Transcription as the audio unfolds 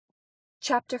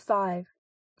Chapter 5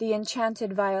 The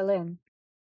Enchanted Violin.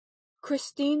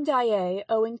 Christine Daae,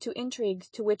 owing to intrigues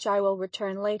to which I will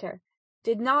return later,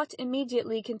 did not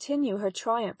immediately continue her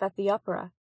triumph at the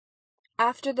opera.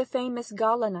 After the famous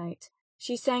gala night,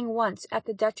 she sang once at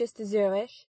the Duchess de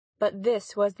Zurich, but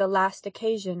this was the last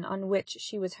occasion on which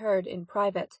she was heard in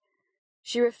private.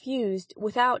 She refused,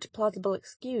 without plausible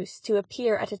excuse, to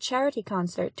appear at a charity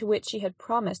concert to which she had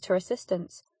promised her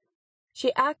assistance.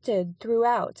 She acted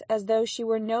throughout as though she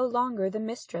were no longer the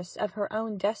mistress of her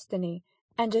own destiny,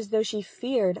 and as though she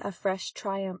feared a fresh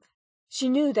triumph. She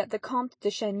knew that the Comte de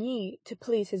Chagny, to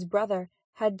please his brother,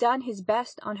 had done his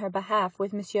best on her behalf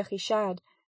with Monsieur Richard,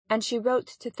 and she wrote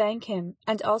to thank him,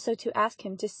 and also to ask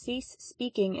him to cease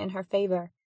speaking in her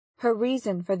favour. Her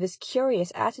reason for this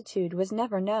curious attitude was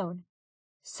never known.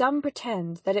 Some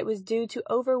pretend that it was due to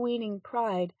overweening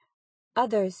pride,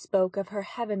 others spoke of her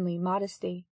heavenly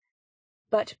modesty.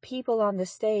 But people on the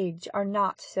stage are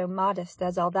not so modest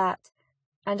as all that,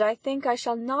 and I think I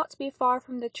shall not be far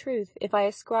from the truth if I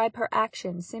ascribe her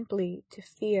action simply to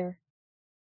fear.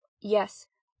 Yes,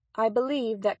 I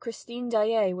believe that Christine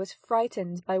Daae was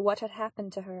frightened by what had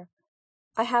happened to her.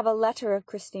 I have a letter of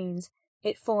Christine's,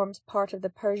 it forms part of the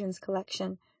Persians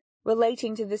collection,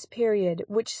 relating to this period,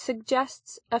 which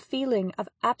suggests a feeling of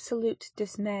absolute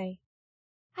dismay.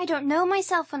 "I don't know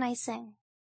myself when I sing,"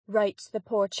 writes the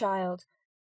poor child.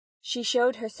 She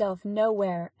showed herself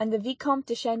nowhere, and the Vicomte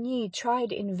de Chagny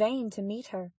tried in vain to meet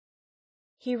her.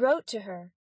 He wrote to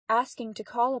her, asking to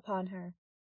call upon her,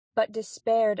 but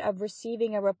despaired of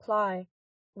receiving a reply,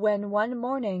 when one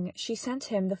morning she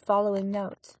sent him the following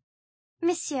note.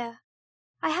 "Monsieur,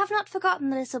 I have not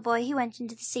forgotten the little boy who went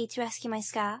into the sea to rescue my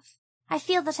scarf. I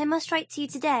feel that I must write to you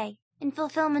today, in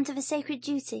fulfillment of a sacred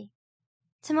duty.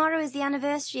 Tomorrow is the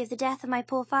anniversary of the death of my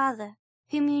poor father,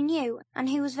 whom you knew, and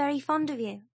who was very fond of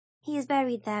you. He is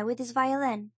buried there with his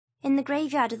violin, in the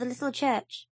graveyard of the little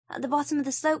church, at the bottom of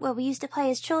the slope where we used to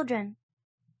play as children,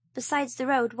 besides the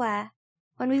road where,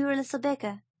 when we were a little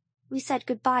bigger, we said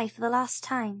good-bye for the last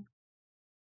time."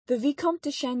 The Vicomte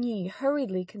de Chagny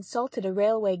hurriedly consulted a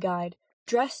railway guide,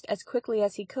 dressed as quickly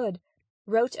as he could,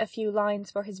 wrote a few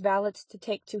lines for his valet to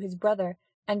take to his brother,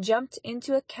 and jumped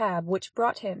into a cab which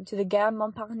brought him to the Gare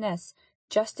Montparnasse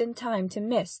just in time to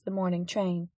miss the morning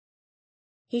train.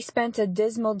 He spent a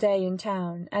dismal day in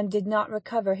town, and did not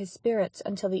recover his spirits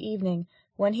until the evening,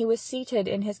 when he was seated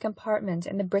in his compartment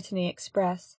in the Brittany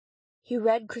express. He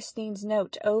read Christine's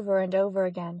note over and over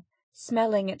again,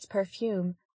 smelling its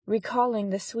perfume, recalling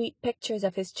the sweet pictures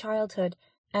of his childhood,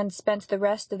 and spent the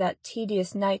rest of that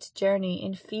tedious night journey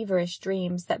in feverish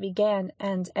dreams that began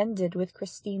and ended with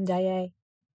Christine Daae.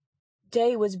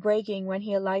 Day was breaking when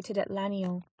he alighted at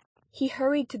Lannion. He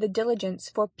hurried to the diligence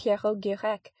for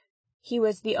Pierrot-Guirec. He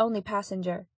was the only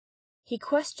passenger. He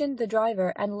questioned the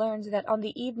driver and learned that on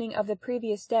the evening of the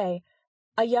previous day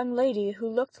a young lady who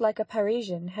looked like a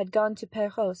Parisian had gone to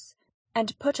Perros,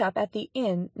 and put up at the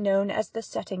inn known as the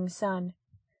Setting Sun.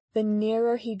 The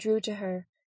nearer he drew to her,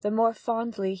 the more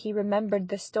fondly he remembered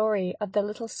the story of the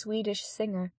little Swedish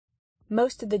singer.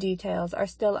 Most of the details are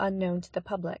still unknown to the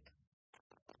public.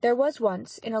 There was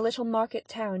once, in a little market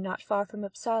town not far from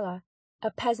Uppsala, a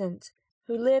peasant,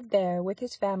 who lived there with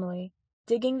his family,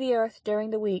 digging the earth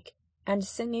during the week, and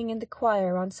singing in the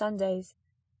choir on Sundays.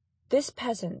 This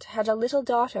peasant had a little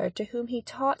daughter to whom he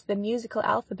taught the musical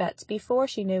alphabet before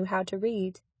she knew how to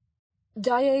read.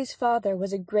 Daae's father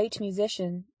was a great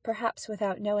musician, perhaps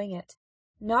without knowing it.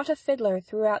 Not a fiddler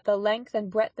throughout the length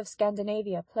and breadth of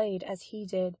Scandinavia played as he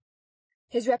did.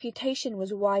 His reputation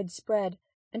was widespread,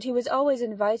 and he was always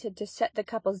invited to set the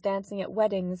couples dancing at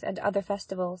weddings and other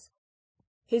festivals.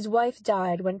 His wife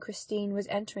died when Christine was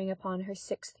entering upon her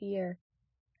 6th year.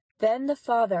 Then the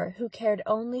father, who cared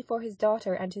only for his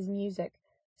daughter and his music,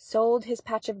 sold his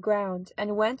patch of ground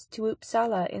and went to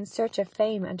Uppsala in search of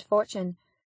fame and fortune.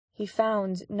 He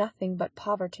found nothing but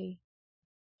poverty.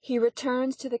 He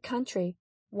returned to the country,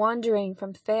 wandering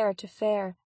from fair to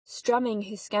fair, strumming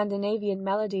his Scandinavian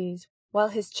melodies, while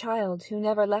his child, who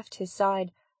never left his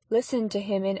side, listened to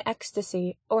him in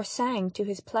ecstasy or sang to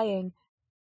his playing.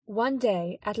 One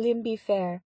day, at Limby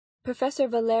Fair, Professor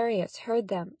Valerius heard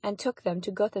them and took them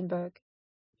to Gothenburg.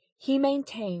 He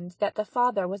maintained that the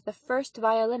father was the first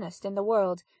violinist in the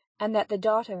world, and that the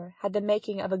daughter had the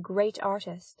making of a great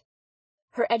artist.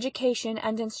 Her education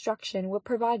and instruction were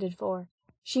provided for.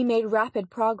 She made rapid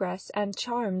progress, and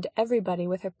charmed everybody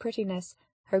with her prettiness,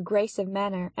 her grace of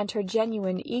manner, and her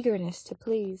genuine eagerness to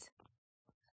please.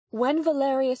 When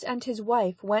Valerius and his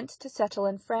wife went to settle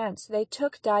in France, they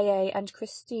took Daae and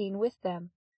Christine with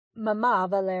them. Mamma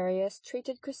Valerius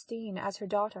treated Christine as her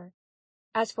daughter.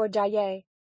 As for Daae,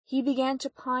 He began to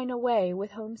pine away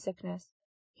with homesickness.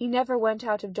 He never went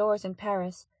out of doors in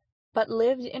Paris, but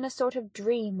lived in a sort of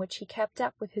dream which he kept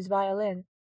up with his violin.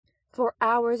 For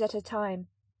hours at a time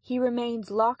he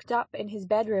remained locked up in his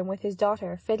bedroom with his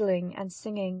daughter, fiddling and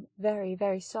singing very,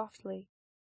 very softly.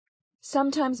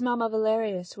 Sometimes Mamma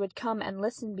Valerius would come and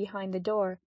listen behind the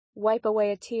door, wipe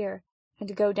away a tear,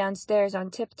 and go downstairs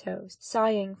on tiptoes,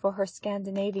 sighing for her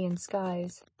Scandinavian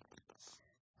skies.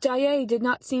 Daae did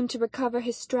not seem to recover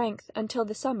his strength until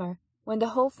the summer, when the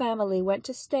whole family went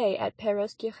to stay at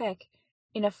Perros-Guirec,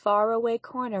 in a far-away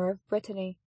corner of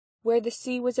Brittany, where the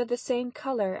sea was of the same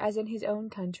colour as in his own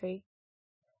country.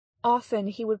 Often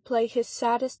he would play his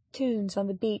saddest tunes on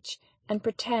the beach, and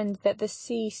pretend that the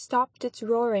sea stopped its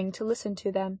roaring to listen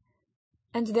to them.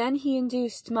 And then he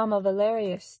induced Mamma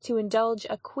Valerius to indulge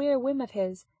a queer whim of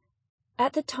his.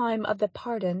 At the time of the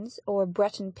pardons, or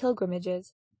Breton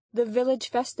pilgrimages, the village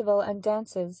festival and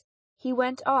dances, he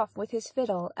went off with his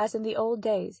fiddle as in the old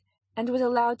days, and was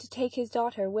allowed to take his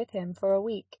daughter with him for a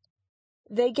week.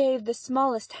 They gave the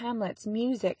smallest hamlets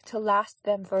music to last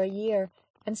them for a year,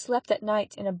 and slept at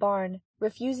night in a barn,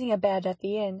 refusing a bed at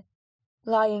the inn,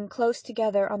 lying close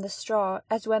together on the straw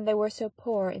as when they were so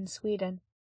poor in Sweden.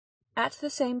 At the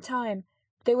same time,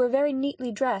 they were very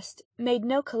neatly dressed, made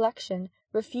no collection,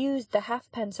 refused the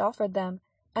halfpence offered them,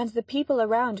 and the people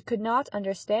around could not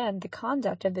understand the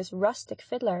conduct of this rustic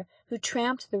fiddler, who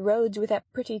tramped the roads with that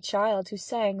pretty child who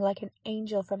sang like an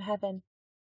angel from heaven.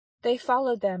 They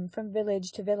followed them from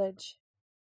village to village.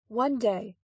 One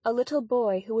day, a little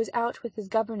boy who was out with his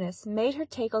governess made her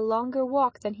take a longer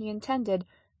walk than he intended,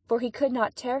 for he could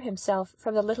not tear himself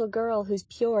from the little girl whose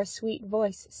pure, sweet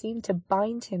voice seemed to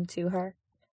bind him to her.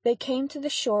 They came to the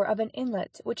shore of an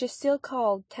inlet which is still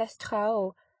called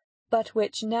Testrao, but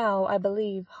which now, I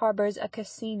believe, harbours a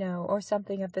casino or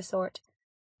something of the sort.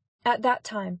 At that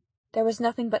time there was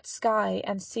nothing but sky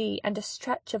and sea and a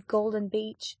stretch of golden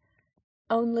beach.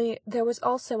 Only there was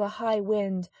also a high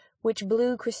wind, which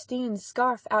blew Christine's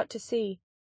scarf out to sea.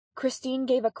 Christine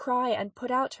gave a cry and put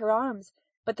out her arms,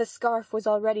 but the scarf was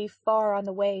already far on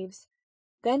the waves.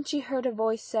 Then she heard a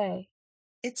voice say,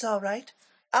 "It's all right.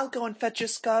 I'll go and fetch your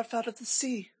scarf out of the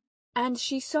sea." And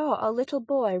she saw a little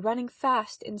boy running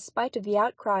fast in spite of the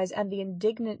outcries and the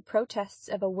indignant protests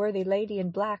of a worthy lady in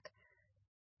black.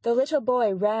 The little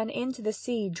boy ran into the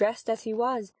sea dressed as he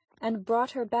was, and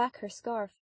brought her back her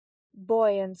scarf.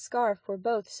 Boy and scarf were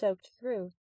both soaked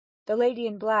through. The lady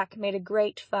in black made a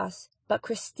great fuss, but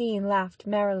Christine laughed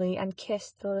merrily and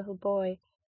kissed the little boy,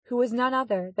 who was none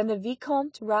other than the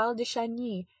Vicomte Raoul de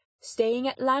Chagny, staying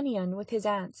at Lannion with his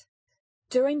aunt.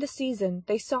 During the season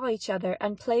they saw each other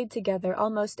and played together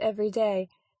almost every day.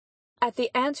 At the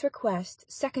aunt's request,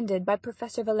 seconded by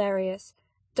Professor Valerius,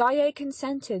 Daae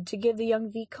consented to give the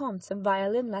young Vicomte some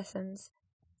violin lessons.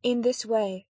 In this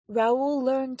way Raoul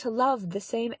learned to love the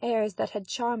same airs that had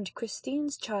charmed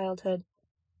Christine's childhood.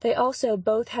 They also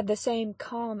both had the same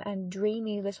calm and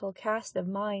dreamy little cast of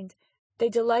mind. They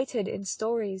delighted in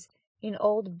stories, in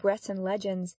old Breton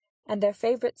legends, and their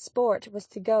favourite sport was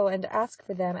to go and ask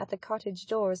for them at the cottage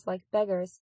doors like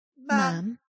beggars.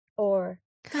 "Ma'am," or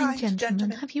Kind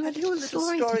gentlemen, have you a little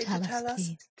story to tell us,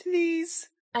 please? Please.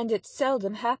 And it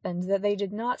seldom happened that they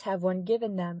did not have one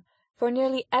given them, for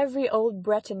nearly every old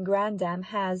Breton grandame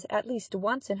has, at least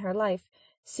once in her life,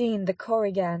 seen the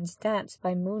Korrigans dance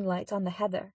by moonlight on the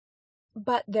heather.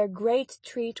 But their great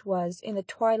treat was, in the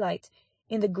twilight,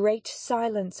 in the great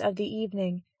silence of the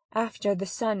evening, after the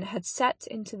sun had set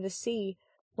into the sea,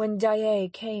 when Daae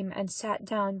came and sat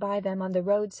down by them on the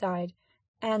roadside,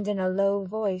 and in a low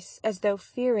voice, as though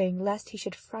fearing lest he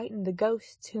should frighten the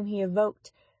ghosts whom he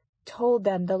evoked, told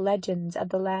them the legends of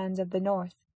the lands of the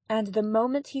north, and the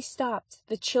moment he stopped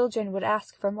the children would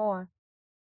ask for more.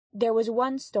 There was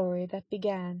one story that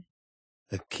began,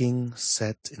 "A king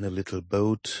sat in a little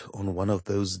boat on one of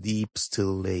those deep,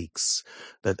 still lakes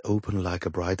that open like a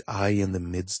bright eye in the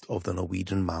midst of the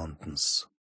Norwegian mountains."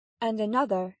 and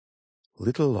another,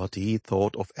 Little Lottie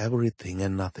thought of everything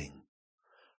and nothing.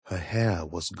 Her hair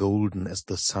was golden as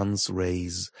the sun's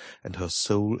rays, and her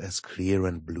soul as clear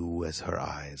and blue as her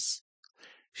eyes.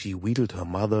 She wheedled her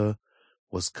mother,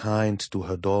 was kind to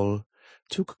her doll,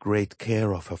 took great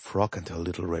care of her frock and her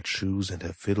little red shoes and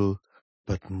her fiddle,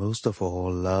 but most of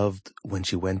all loved, when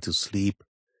she went to sleep,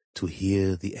 to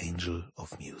hear the angel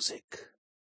of music.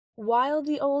 While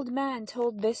the old man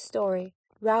told this story,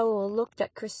 Raoul looked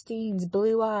at Christine's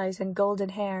blue eyes and golden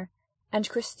hair, and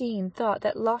Christine thought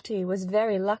that Lottie was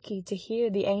very lucky to hear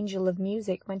the angel of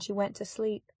music when she went to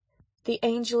sleep. The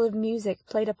angel of music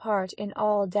played a part in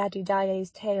all Daddy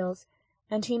Daae's tales,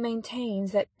 and he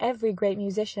maintains that every great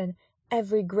musician,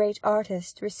 Every great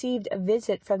artist received a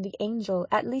visit from the angel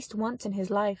at least once in his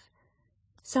life.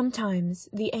 Sometimes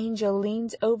the angel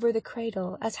leans over the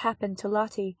cradle, as happened to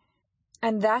Lottie,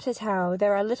 and that is how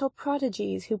there are little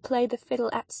prodigies who play the fiddle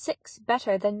at 6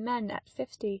 better than men at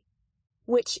 50,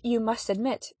 which, you must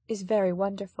admit, is very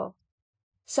wonderful.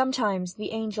 Sometimes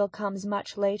the angel comes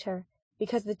much later,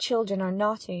 because the children are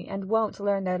naughty and won't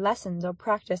learn their lessons or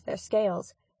practice their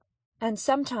scales, and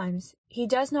sometimes he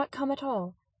does not come at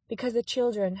all, because the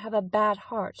children have a bad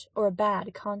heart or a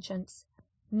bad conscience.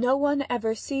 No one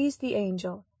ever sees the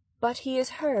angel, but he is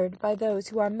heard by those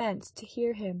who are meant to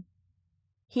hear him.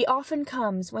 He often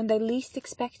comes when they least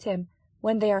expect him,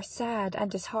 when they are sad and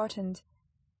disheartened.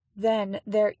 Then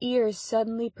their ears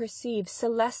suddenly perceive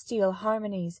celestial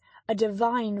harmonies, a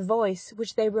divine voice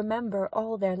which they remember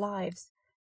all their lives.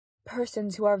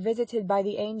 Persons who are visited by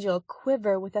the angel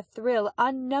quiver with a thrill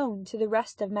unknown to the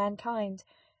rest of mankind,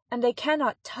 and they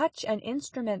cannot touch an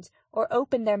instrument or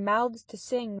open their mouths to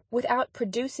sing without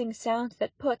producing sounds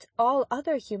that put all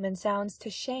other human sounds to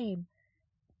shame.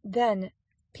 Then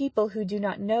people who do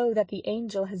not know that the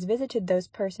angel has visited those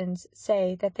persons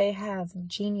say that they have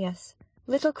genius.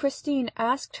 Little Christine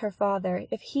asked her father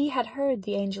if he had heard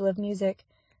the angel of music,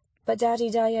 but Daddy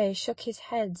Daae shook his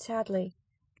head sadly,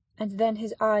 and then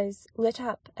his eyes lit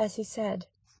up as he said,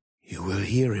 "You will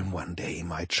hear him one day,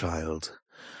 my child.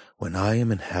 When I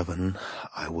am in heaven,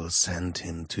 I will send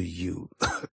him to you."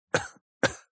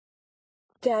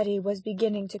 Daddy was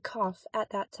beginning to cough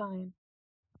at that time.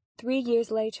 3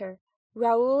 years later,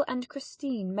 Raoul and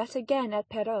Christine met again at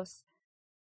Perros.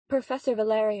 Professor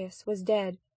Valerius was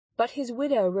dead, but his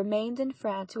widow remained in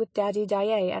France with Daddy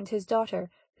Daae and his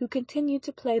daughter, who continued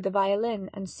to play the violin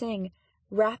and sing,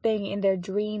 wrapping in their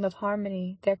dream of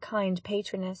harmony their kind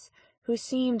patroness, who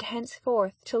seemed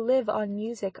henceforth to live on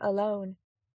music alone.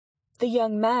 The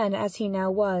young man, as he now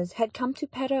was, had come to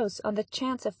Perros on the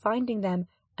chance of finding them,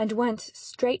 and went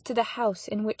straight to the house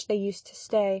in which they used to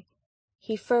stay.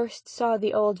 He first saw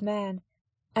the old man,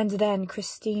 and then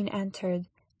Christine entered,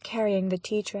 carrying the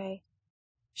tea-tray.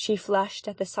 She flushed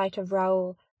at the sight of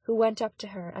Raoul, who went up to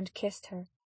her and kissed her.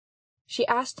 She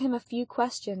asked him a few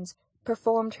questions,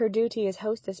 performed her duty as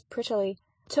hostess prettily,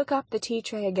 took up the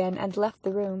tea-tray again and left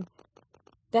the room.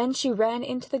 Then she ran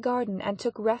into the garden and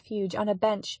took refuge on a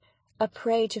bench, a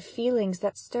prey to feelings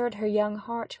that stirred her young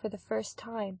heart for the first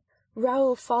time.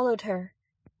 Raoul followed her,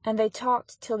 and they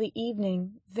talked till the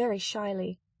evening, very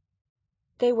shyly.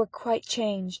 They were quite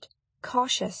changed,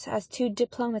 cautious as two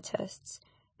diplomatists,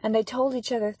 and they told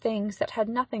each other things that had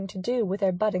nothing to do with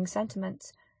their budding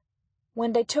sentiments.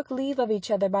 When they took leave of each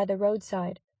other by the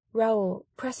roadside, Raoul,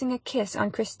 pressing a kiss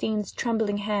on Christine's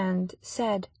trembling hand,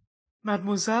 said,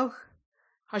 "Mademoiselle,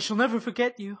 I shall never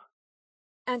forget you."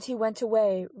 And he went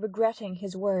away, regretting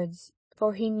his words,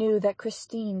 for he knew that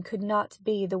Christine could not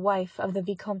be the wife of the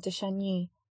Vicomte de Chagny.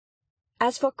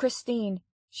 As for Christine,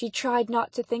 she tried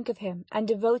not to think of him, and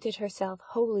devoted herself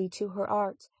wholly to her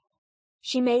art.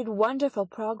 She made wonderful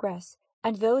progress,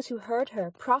 and those who heard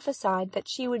her prophesied that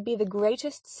she would be the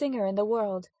greatest singer in the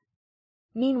world.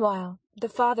 Meanwhile the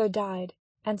father died,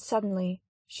 and suddenly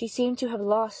she seemed to have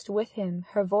lost with him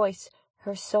her voice,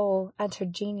 her soul, and her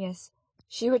genius.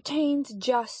 She retained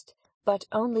just, but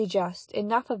only just,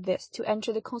 enough of this to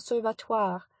enter the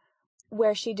Conservatoire,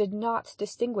 where she did not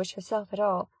distinguish herself at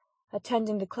all,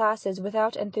 attending the classes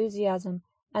without enthusiasm,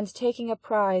 and taking a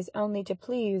prize only to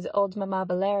please old Mamma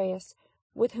Valerius,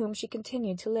 with whom she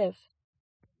continued to live.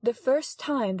 The first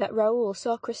time that Raoul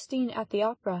saw Christine at the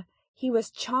opera, he was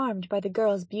charmed by the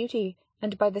girl's beauty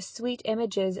and by the sweet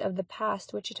images of the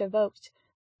past which it evoked,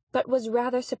 but was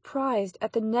rather surprised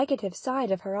at the negative side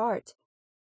of her art.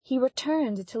 He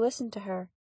returned to listen to her,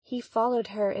 he followed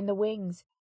her in the wings,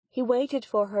 he waited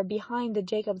for her behind the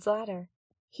Jacob's ladder,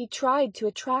 he tried to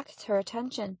attract her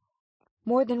attention.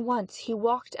 More than once he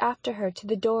walked after her to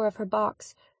the door of her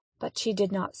box, but she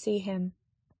did not see him.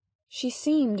 She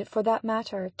seemed, for that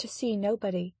matter, to see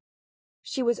nobody.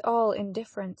 She was all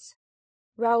indifference.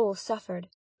 Raoul suffered,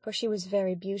 for she was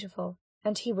very beautiful,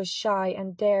 and he was shy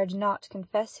and dared not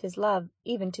confess his love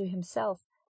even to himself.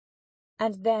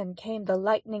 And then came the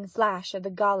lightning flash of the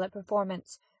gala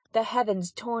performance, the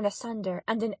heavens torn asunder,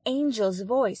 and an angel's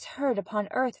voice heard upon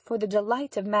earth for the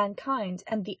delight of mankind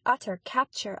and the utter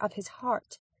capture of his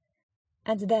heart.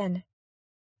 And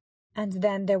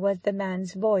then there was the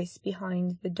man's voice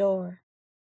behind the door.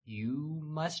 "You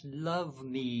must love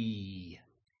me."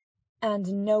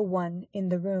 And no one in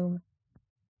the room.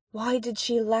 Why did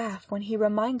she laugh when he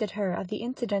reminded her of the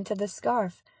incident of the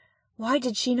scarf? Why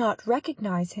did she not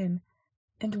recognize him?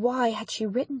 And why had she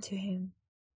written to him?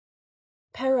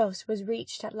 Perros was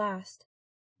reached at last.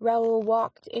 Raoul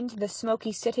walked into the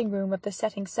smoky sitting-room of the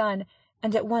setting sun,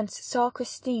 and at once saw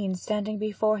Christine standing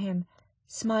before him,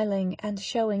 smiling and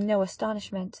showing no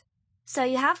astonishment. "So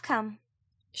you have come,"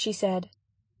 she said.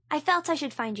 "I felt I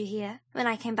should find you here when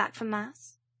I came back from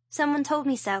Mass. Someone told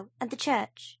me so at the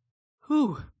church."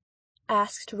 Who?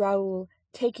 asked Raoul,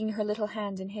 taking her little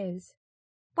hand in his.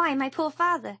 "Why, my poor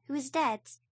father, who is dead."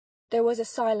 There was a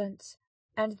silence,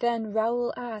 and then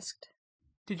Raoul asked,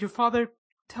 Did your father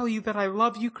tell you that I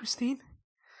love you, Christine?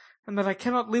 And that I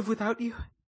cannot live without you?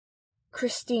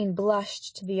 Christine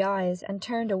blushed to the eyes and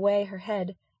turned away her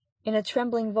head. In a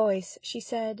trembling voice she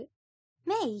said,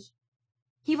 "Me?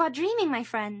 You are dreaming, my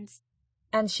friend."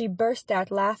 and she burst out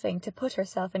laughing to put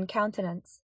herself in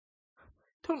countenance.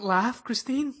 Don't laugh,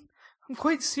 Christine. I'm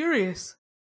quite serious.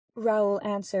 Raoul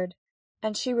answered,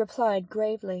 and she replied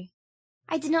gravely,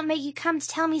 "I did not make you come to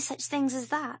tell me such things as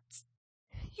that."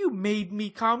 You made me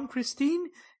come, Christine.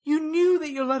 You knew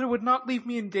that your letter would not leave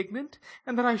me indignant,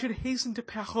 and that I should hasten to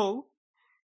Perrault.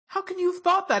 How can you have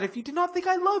thought that if you did not think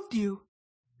I loved you?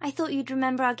 "I thought you'd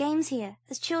remember our games here,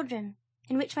 as children,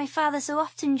 in which my father so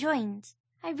often joined.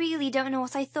 I really don't know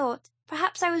what I thought.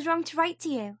 Perhaps I was wrong to write to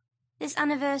you. This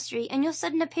anniversary, and your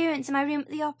sudden appearance in my room at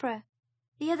the opera,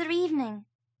 the other evening,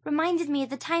 reminded me of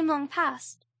the time long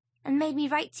past, and made me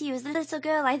write to you as the little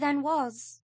girl I then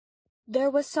was."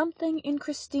 There was something in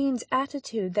Christine's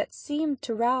attitude that seemed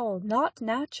to Raoul not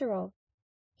natural.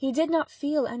 He did not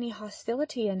feel any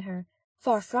hostility in her.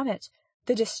 Far from it,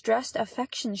 the distressed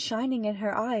affection shining in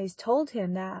her eyes told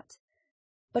him that.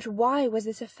 But why was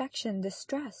this affection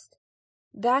distressed?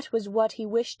 That was what he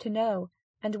wished to know,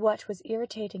 and what was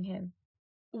irritating him.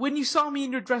 When you saw me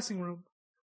in your dressing room,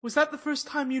 was that the first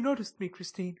time you noticed me,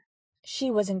 Christine? She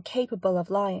was incapable of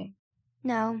lying.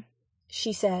 "No,"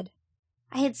 she said.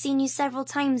 "I had seen you several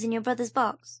times in your brother's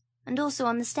box, and also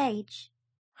on the stage."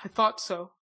 I thought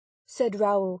so, said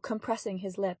Raoul, compressing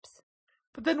his lips.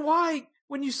 But then why,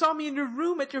 when you saw me in your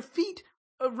room at your feet,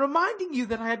 reminding you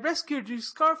that I had rescued your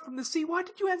scarf from the sea, why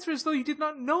did you answer as though you did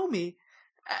not know me?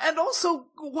 And also,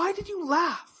 why did you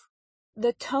laugh?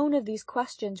 The tone of these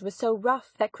questions was so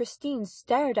rough that Christine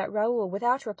stared at Raoul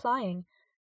without replying.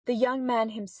 The young man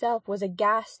himself was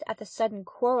aghast at the sudden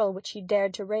quarrel which he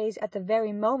dared to raise at the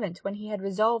very moment when he had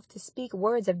resolved to speak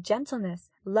words of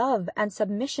gentleness, love, and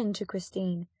submission to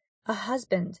Christine. A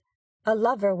husband, a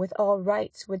lover with all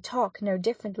rights, would talk no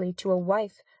differently to a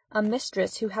wife, a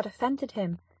mistress who had offended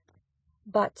him.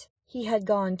 But he had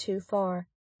gone too far,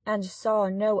 and saw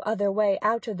no other way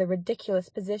out of the ridiculous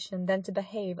position than to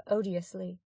behave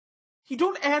odiously. You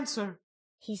don't answer,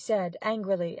 he said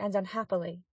angrily and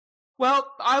unhappily.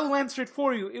 Well, I will answer it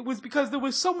for you. It was because there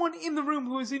was someone in the room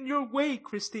who was in your way,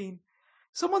 Christine.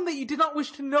 Someone that you did not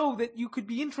wish to know that you could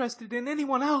be interested in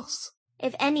anyone else.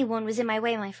 "If anyone was in my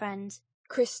way, my friend,"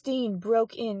 Christine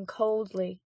broke in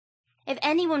coldly, "if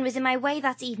anyone was in my way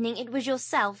that evening, it was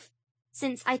yourself,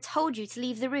 since I told you to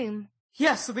leave the room."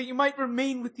 Yes, so that you might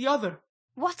remain with the other.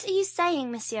 "What are you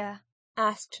saying, monsieur?"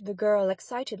 asked the girl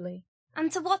excitedly.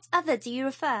 "And to what other do you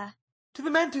refer?" To the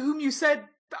man to whom you said,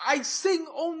 I sing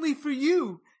only for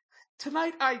you.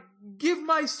 Tonight I give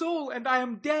my soul, and I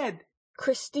am dead.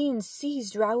 Christine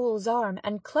seized Raoul's arm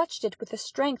and clutched it with a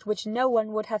strength which no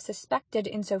one would have suspected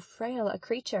in so frail a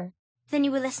creature. "Then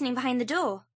you were listening behind the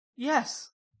door?"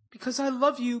 Yes, because I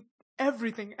love you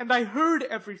everything, and I heard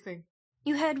everything.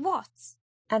 "You heard what?"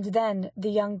 And then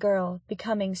the young girl,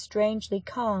 becoming strangely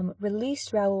calm,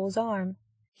 released Raoul's arm.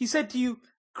 He said to you,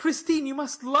 Christine, you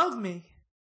must love me.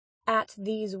 At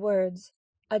these words,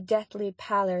 a deathly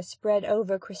pallor spread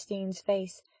over Christine's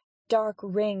face. Dark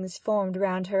rings formed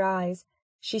round her eyes.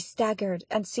 She staggered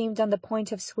and seemed on the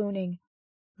point of swooning.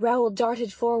 Raoul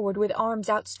darted forward with arms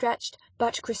outstretched,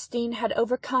 but Christine had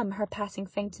overcome her passing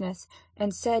faintness,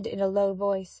 and said in a low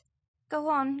voice, Go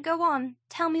on,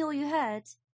 tell me all you heard."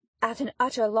 At an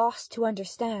utter loss to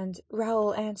understand,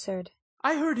 Raoul answered,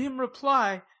 I heard him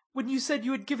reply, when you said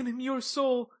you had given him your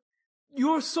soul,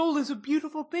 Your soul is a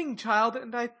beautiful thing, child,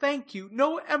 and I thank you.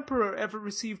 No emperor ever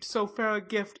received so fair a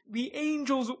gift. The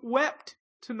angels wept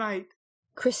tonight.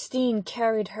 Christine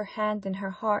carried her hand in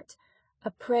her heart,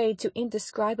 a prey to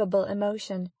indescribable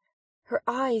emotion. Her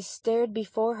eyes stared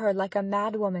before her like a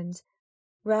madwoman's.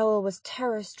 Raoul was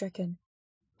terror-stricken.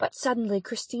 But suddenly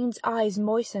Christine's eyes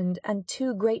moistened, and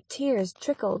 2 great tears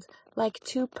trickled, like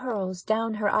 2 pearls,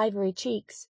 down her ivory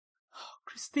cheeks. Oh,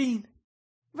 Christine!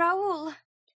 "Raoul!"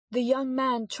 The young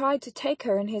man tried to take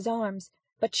her in his arms,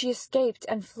 but she escaped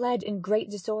and fled in great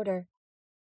disorder.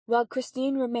 While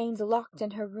Christine remained locked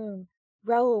in her room,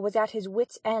 Raoul was at his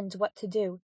wits' end what to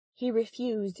do. He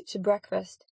refused to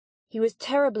breakfast. He was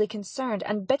terribly concerned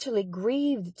and bitterly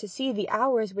grieved to see the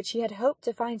hours which he had hoped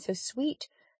to find so sweet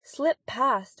slip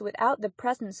past without the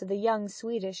presence of the young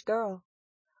Swedish girl.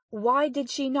 Why did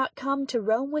she not come to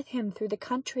roam with him through the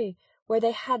country, where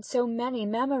they had so many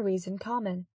memories in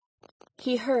common?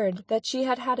 He heard that she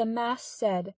had had a mass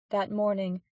said that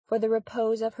morning for the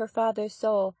repose of her father's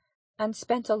soul, and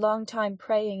spent a long time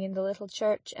praying in the little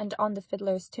church and on the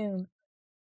fiddler's tomb.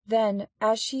 Then,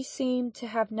 as she seemed to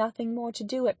have nothing more to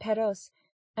do at Perros,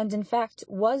 and in fact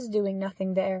was doing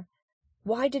nothing there,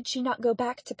 why did she not go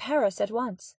back to Paris at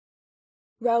once?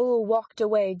 Raoul walked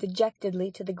away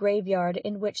dejectedly to the graveyard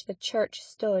in which the church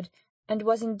stood, and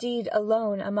was indeed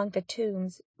alone among the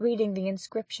tombs, reading the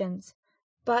inscriptions.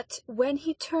 But when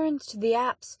he turned to the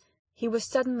apse, he was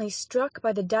suddenly struck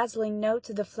by the dazzling notes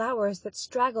of the flowers that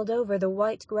straggled over the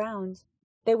white ground.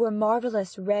 They were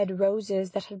marvellous red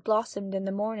roses that had blossomed in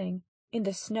the morning, in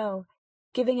the snow,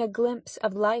 giving a glimpse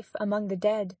of life among the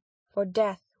dead, for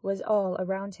death was all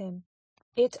around him.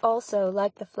 It also,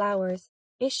 like the flowers,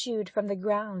 issued from the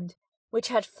ground, which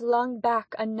had flung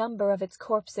back a number of its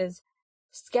corpses.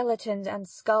 Skeletons and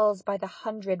skulls by the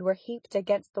hundred were heaped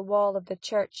against the wall of the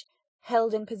church,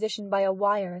 held in position by a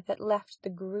wire that left the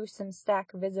gruesome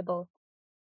stack visible.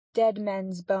 Dead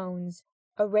men's bones,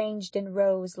 arranged in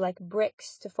rows like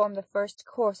bricks to form the first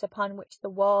course upon which the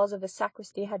walls of the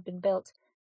sacristy had been built.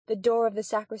 The door of the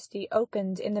sacristy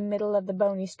opened in the middle of the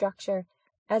bony structure,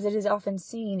 as it is often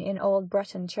seen in old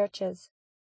Breton churches.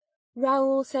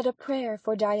 Raoul said a prayer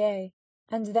for Daae,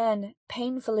 and then,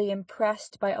 painfully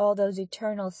impressed by all those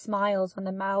eternal smiles on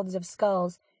the mouths of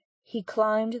skulls, he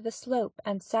climbed the slope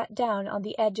and sat down on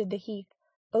the edge of the heath,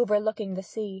 overlooking the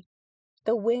sea.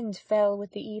 The wind fell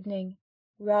with the evening.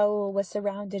 Raoul was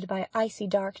surrounded by icy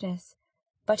darkness,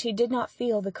 but he did not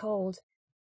feel the cold.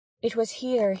 It was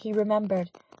here, he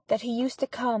remembered, that he used to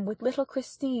come with little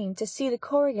Christine to see the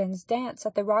Corrigans dance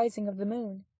at the rising of the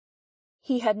moon.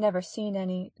 He had never seen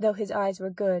any, though his eyes were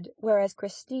good, whereas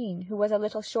Christine, who was a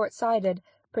little short-sighted,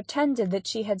 pretended that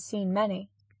she had seen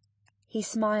many. He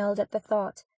smiled at the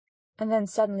thought, and then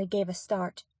suddenly gave a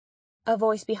start. A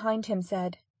voice behind him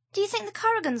said, "Do you think the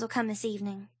Corrigans will come this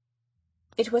evening?"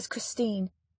 It was Christine.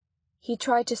 He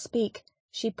tried to speak.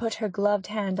 She put her gloved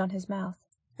hand on his mouth.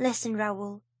 "Listen,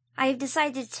 Raoul. I have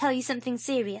decided to tell you something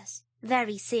serious,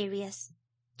 very serious.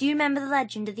 Do you remember the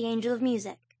legend of the Angel of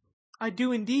Music?" I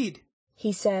do indeed,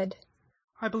 he said.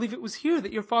 I believe it was here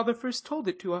that your father first told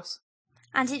it to us.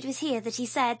 And it was here that he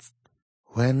said,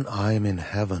 "When I am in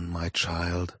heaven, my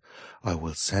child, I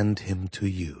will send him to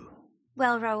you."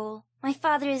 Well, Raoul, my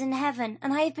father is in heaven,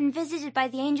 and I have been visited by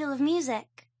the Angel of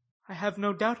Music. I have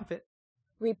no doubt of it,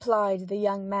 replied the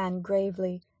young man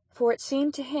gravely, for it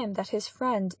seemed to him that his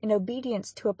friend, in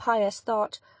obedience to a pious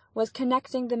thought, was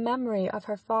connecting the memory of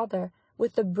her father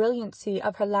with the brilliancy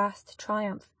of her last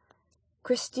triumph.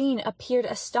 Christine appeared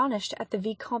astonished at the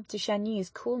Vicomte de Chagny's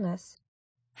coolness.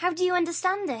 "How do you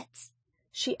understand it?"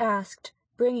 she asked,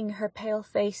 bringing her pale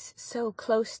face so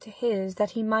close to his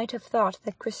that he might have thought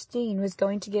that Christine was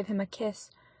going to give him a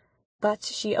kiss. But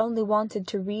she only wanted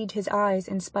to read his eyes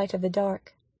in spite of the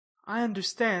dark. I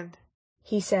understand,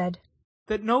 he said,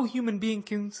 that no human being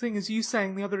can sing as you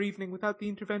sang the other evening without the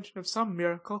intervention of some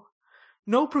miracle.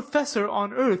 No professor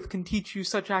on earth can teach you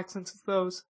such accents as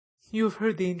those. You have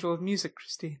heard the Angel of Music,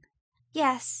 Christine.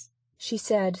 "Yes," she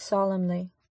said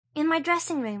solemnly. "in my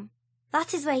dressing room.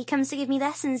 That is where he comes to give me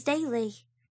lessons daily."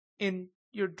 In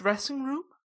your dressing room?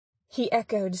 He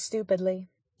echoed stupidly.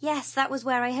 "Yes, that was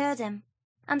where I heard him.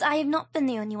 And I have not been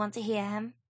the only one to hear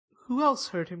him." Who else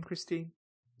heard him, Christine?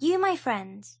 "You, my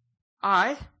friend."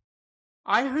 I?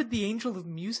 I heard the Angel of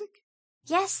Music?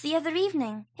 "Yes, the other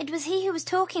evening. It was he who was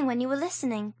talking when you were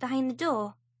listening, behind the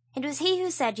door. It was he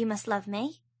who said you must love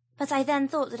me. But I then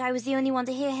thought that I was the only one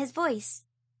to hear his voice.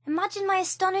 Imagine my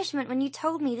astonishment when you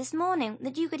told me this morning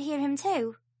that you could hear him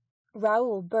too."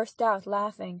 Raoul burst out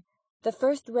laughing. The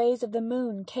first rays of the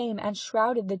moon came and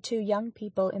shrouded the two young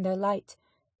people in their light.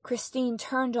 Christine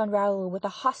turned on Raoul with a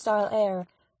hostile air.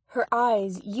 Her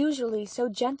eyes, usually so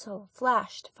gentle,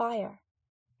 flashed fire.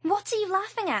 "What are you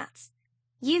laughing at?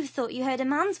 You thought you heard a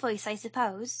man's voice, I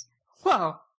suppose."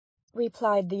 Well,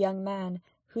 replied the young man,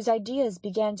 whose ideas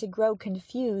began to grow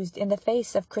confused in the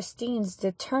face of Christine's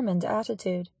determined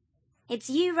attitude. "It's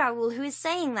you, Raoul, who is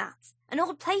saying that. An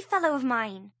old playfellow of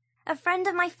mine. A friend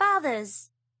of my father's.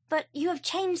 But you have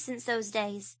changed since those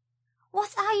days.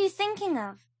 What are you thinking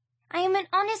of? I am an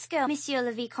honest girl, Monsieur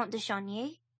le Vicomte de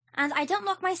Chagny, and I don't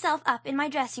lock myself up in my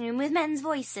dressing room with men's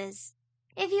voices.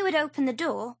 If you had opened the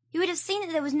door, you would have seen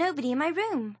that there was nobody in my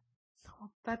room."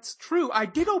 that's true. I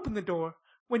did open the door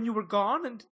when you were gone,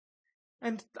 and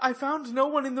and I found no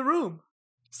one in the room.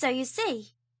 So you see.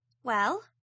 Well?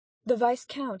 The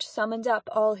Viscount summoned up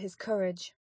all his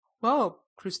courage. Well,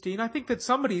 Christine, I think that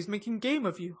somebody is making game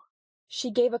of you. She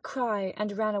gave a cry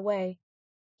and ran away.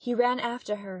 He ran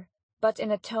after her, but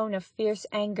in a tone of fierce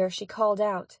anger she called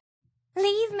out,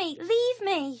 Leave me! Leave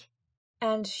me!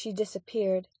 And she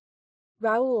disappeared.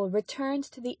 Raoul returned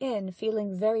to the inn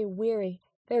feeling very weary,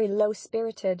 very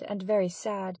low-spirited, and very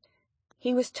sad.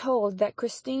 He was told that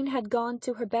Christine had gone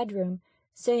to her bedroom,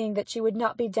 saying that she would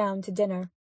not be down to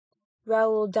dinner.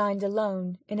 Raoul dined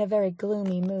alone, in a very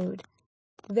gloomy mood.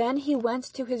 Then he went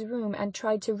to his room and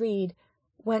tried to read,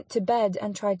 went to bed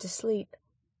and tried to sleep.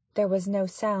 There was no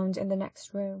sound in the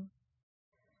next room.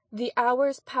 The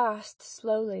hours passed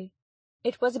slowly.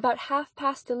 It was about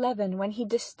 11:30 when he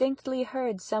distinctly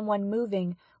heard someone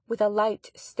moving with a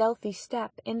light, stealthy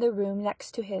step in the room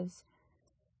next to his.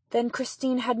 Then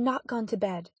Christine had not gone to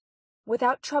bed.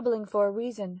 Without troubling for a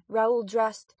reason, Raoul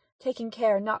dressed, taking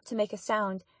care not to make a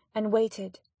sound, and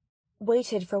waited.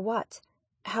 Waited for what?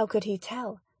 How could he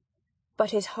tell?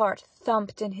 But his heart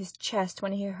thumped in his chest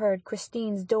when he heard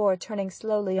Christine's door turning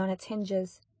slowly on its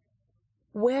hinges.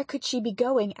 Where could she be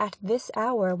going at this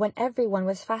hour when everyone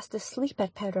was fast asleep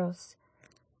at Perros?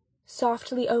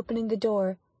 Softly opening the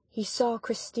door, he saw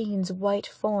Christine's white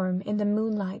form in the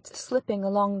moonlight slipping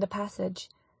along the passage.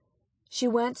 She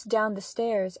went down the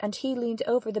stairs, and he leaned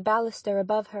over the baluster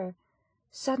above her.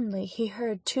 Suddenly he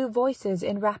heard two voices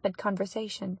in rapid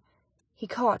conversation. He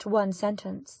caught one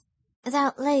sentence.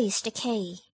 Thou layest a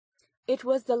key. It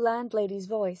was the landlady's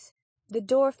voice. The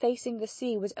door facing the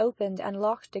sea was opened and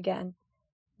locked again.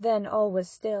 Then all was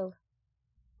still.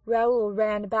 Raoul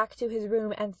ran back to his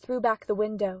room and threw back the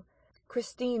window.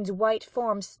 Christine's white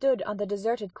form stood on the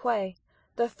deserted quay.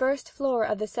 The first floor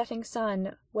of the setting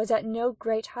sun was at no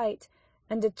great height,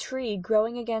 and a tree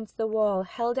growing against the wall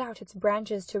held out its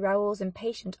branches to Raoul's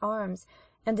impatient arms,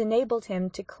 and enabled him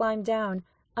to climb down,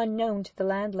 unknown to the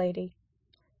landlady.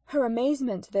 Her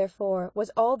amazement, therefore,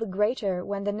 was all the greater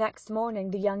when the next morning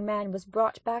the young man was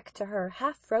brought back to her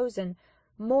half frozen,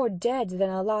 more dead than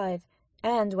alive,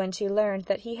 and when she learned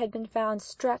that he had been found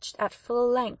stretched at full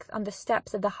length on the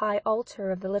steps of the high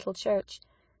altar of the little church.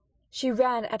 She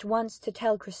ran at once to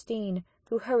tell Christine,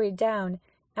 who hurried down,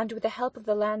 and with the help of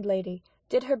the landlady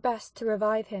did her best to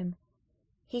revive him.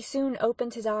 He soon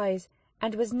opened his eyes,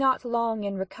 and was not long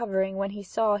in recovering when he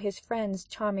saw his friend's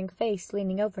charming face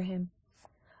leaning over him.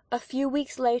 A few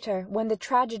weeks later, when the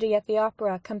tragedy at the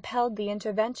opera compelled the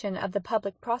intervention of the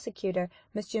public prosecutor,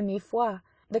 M. Mifroid,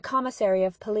 the commissary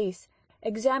of police,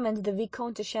 examined the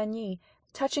Vicomte de Chagny,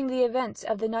 touching the events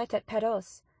of the night at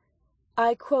Perros.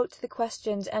 I quote the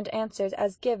questions and answers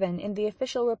as given in the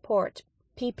official report,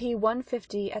 pp.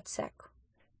 150 et seq.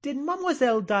 Did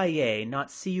Mademoiselle Daae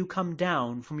not see you come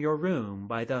down from your room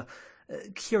by the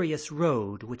curious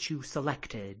road which you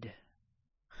selected?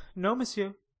 No,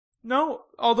 monsieur. No,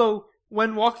 although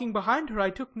when walking behind her I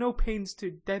took no pains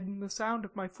to deaden the sound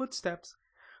of my footsteps.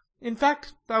 In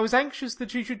fact, I was anxious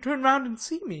that she should turn round and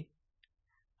see me.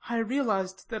 I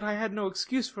realized that I had no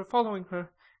excuse for following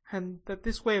her, and that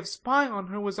this way of spying on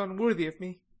her was unworthy of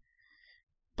me.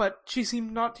 But she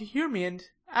seemed not to hear me, and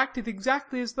acted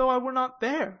exactly as though I were not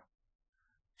there.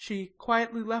 She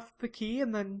quietly left the quay,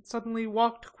 and then suddenly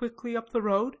walked quickly up the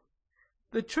road.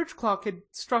 The church clock had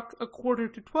struck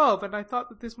 11:45, and I thought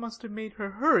that this must have made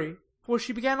her hurry, for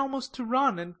she began almost to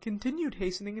run, and continued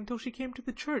hastening until she came to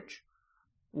the church.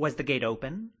 Was the gate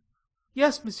open?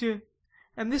 Yes, monsieur,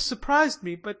 and this surprised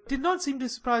me, but did not seem to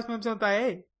surprise Mademoiselle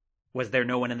Daae. Was there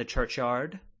no one in the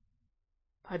churchyard?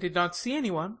 I did not see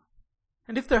anyone,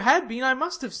 and if there had been, I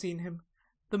must have seen him.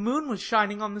 The moon was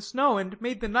shining on the snow, and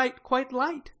made the night quite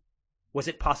light. Was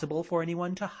it possible for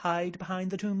anyone to hide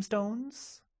behind the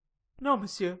tombstones? No,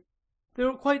 monsieur. They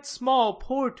were quite small,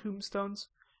 poor tombstones,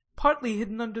 partly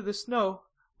hidden under the snow,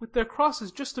 with their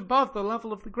crosses just above the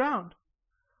level of the ground.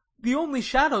 The only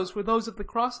shadows were those of the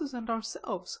crosses and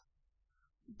ourselves.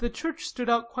 The church stood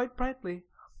out quite brightly.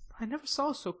 I never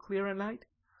saw so clear a night.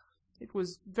 It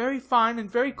was very fine and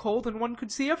very cold, and one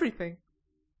could see everything.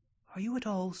 Are you at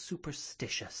all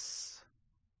superstitious?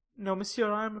 No,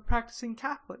 monsieur, I am a practising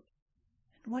Catholic.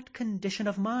 In what condition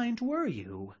of mind were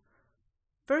you?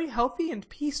 Very healthy and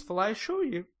peaceful, I assure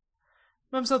you.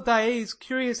 Mademoiselle Daae's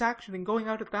curious action in going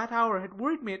out at that hour had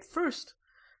worried me at first,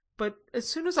 but as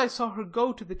soon as I saw her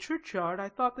go to the churchyard, I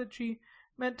thought that she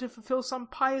meant to fulfill some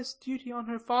pious duty on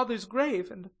her father's grave,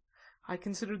 and I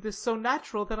considered this so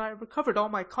natural that I recovered all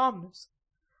my calmness.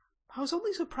 I was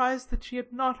only surprised that she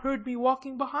had not heard me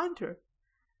walking behind her,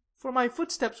 for my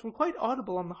footsteps were quite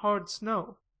audible on the hard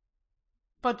snow.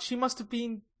 But she must have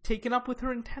been taken up with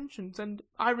her intentions, and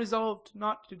I resolved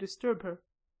not to disturb her.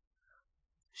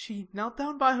 She knelt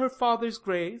down by her father's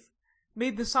grave,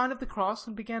 made the sign of the cross,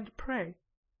 and began to pray.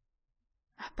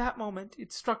 At that moment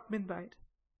it struck midnight.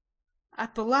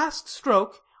 At the last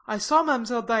stroke I saw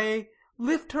Mlle. Daae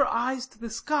lift her eyes to the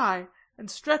sky and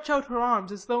stretch out her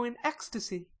arms as though in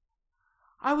ecstasy.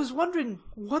 I was wondering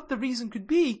what the reason could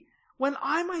be, when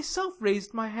I myself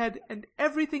raised my head, and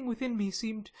everything within me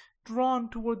seemed drawn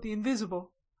toward the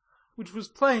invisible, which was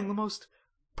playing the most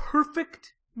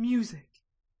perfect music.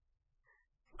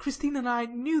 Christine and I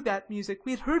knew that music,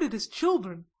 we had heard it as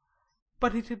children,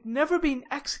 but it had never been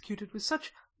executed with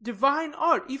such divine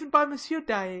art, even by Monsieur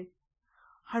Daae.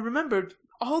 I remembered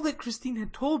all that Christine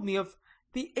had told me of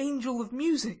the angel of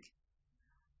music.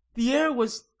 The air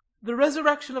was the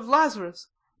Resurrection of Lazarus,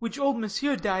 which old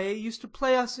Monsieur Daae used to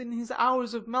play us in his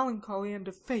hours of melancholy and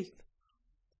of faith.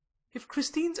 If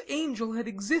Christine's angel had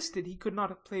existed, he could not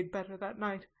have played better that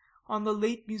night on the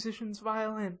late musician's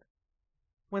violin.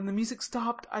 When the music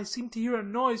stopped, I seemed to hear a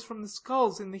noise from the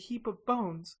skulls in the heap of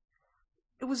bones.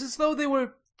 It was as though they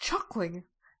were chuckling,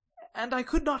 and I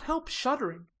could not help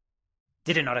shuddering.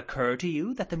 Did it not occur to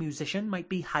you that the musician might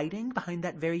be hiding behind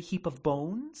that very heap of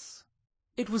bones?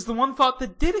 It was the one thought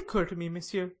that did occur to me,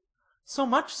 monsieur. So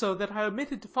much so that I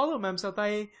omitted to follow Mlle.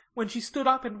 Daae when she stood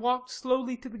up and walked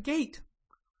slowly to the gate.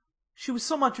 She was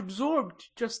so much absorbed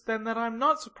just then that I am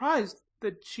not surprised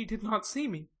that she did not see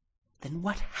me. Then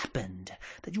what happened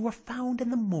that you were found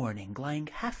in the morning lying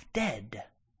half dead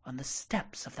on the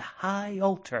steps of the high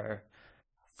altar?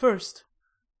 First,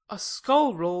 a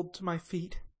skull rolled to my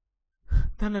feet.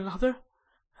 Then another,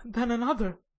 then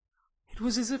another. It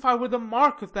was as if I were the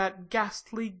mark of that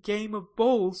ghastly game of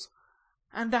bowls,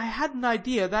 and I had an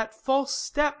idea that false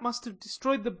step must have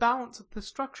destroyed the balance of the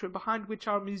structure behind which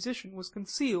our musician was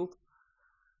concealed.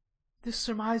 This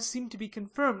surmise seemed to be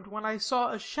confirmed when I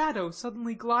saw a shadow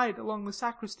suddenly glide along the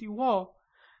sacristy wall.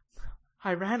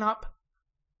 I ran up.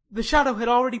 The shadow had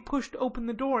already pushed open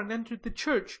the door and entered the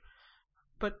church,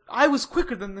 but I was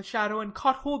quicker than the shadow and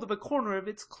caught hold of a corner of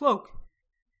its cloak.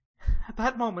 At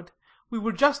that moment we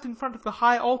were just in front of the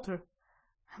high altar,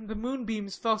 and the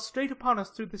moonbeams fell straight upon us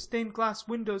through the stained glass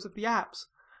windows of the apse.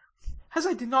 As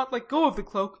I did not let go of the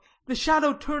cloak, the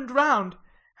shadow turned round,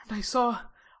 and I saw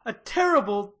a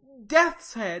terrible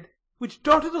death's head, which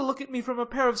darted a look at me from a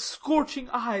pair of scorching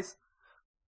eyes.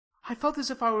 I felt as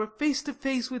if I were face to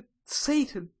face with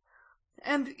Satan,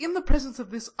 and in the presence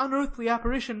of this unearthly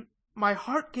apparition, my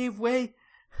heart gave way,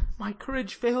 my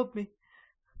courage failed me,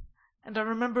 and I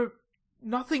remember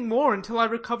nothing more until I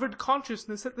recovered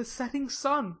consciousness at the setting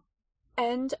sun.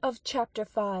 End of chapter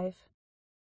 5.